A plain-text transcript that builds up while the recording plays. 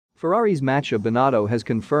Ferrari's Mattia Binoto has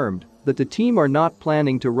confirmed that the team are not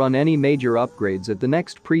planning to run any major upgrades at the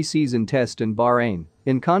next pre-season test in Bahrain,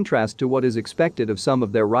 in contrast to what is expected of some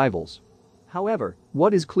of their rivals. However,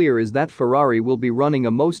 what is clear is that Ferrari will be running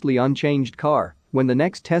a mostly unchanged car when the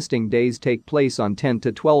next testing days take place on 10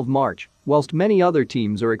 to 12 March, whilst many other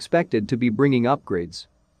teams are expected to be bringing upgrades.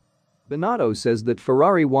 Binoto says that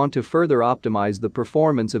Ferrari want to further optimize the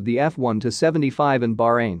performance of the F1-75 in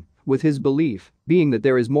Bahrain, with his belief being that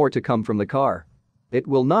there is more to come from the car. It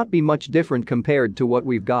will not be much different compared to what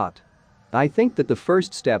we've got. I think that the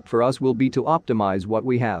first step for us will be to optimize what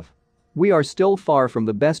we have. We are still far from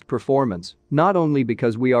the best performance, not only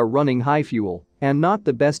because we are running high fuel and not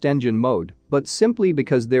the best engine mode, but simply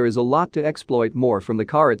because there is a lot to exploit more from the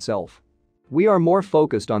car itself. We are more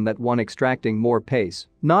focused on that one, extracting more pace,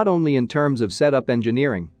 not only in terms of setup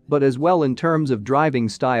engineering, but as well in terms of driving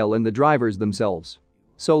style and the drivers themselves.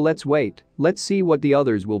 So let's wait, let's see what the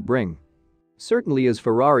others will bring. Certainly as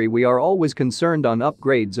Ferrari we are always concerned on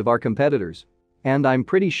upgrades of our competitors. And I'm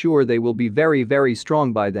pretty sure they will be very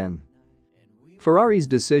strong by then. Ferrari's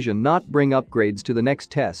decision not bring upgrades to the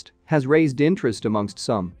next test has raised interest amongst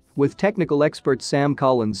some, with technical expert Sam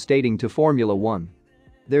Collins stating to Formula One.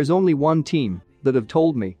 There's only one team that have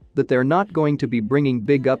told me that they're not going to be bringing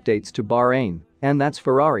big updates to Bahrain, and that's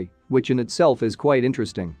Ferrari, which in itself is quite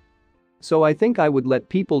interesting. So I think I would let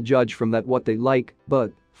people judge from that what they like,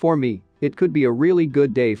 but, for me, it could be a really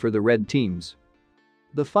good day for the red teams.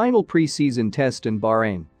 The final pre-season test in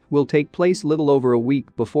Bahrain will take place little over a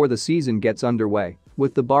week before the season gets underway,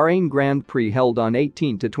 with the Bahrain Grand Prix held on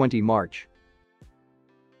 18 to 20 March.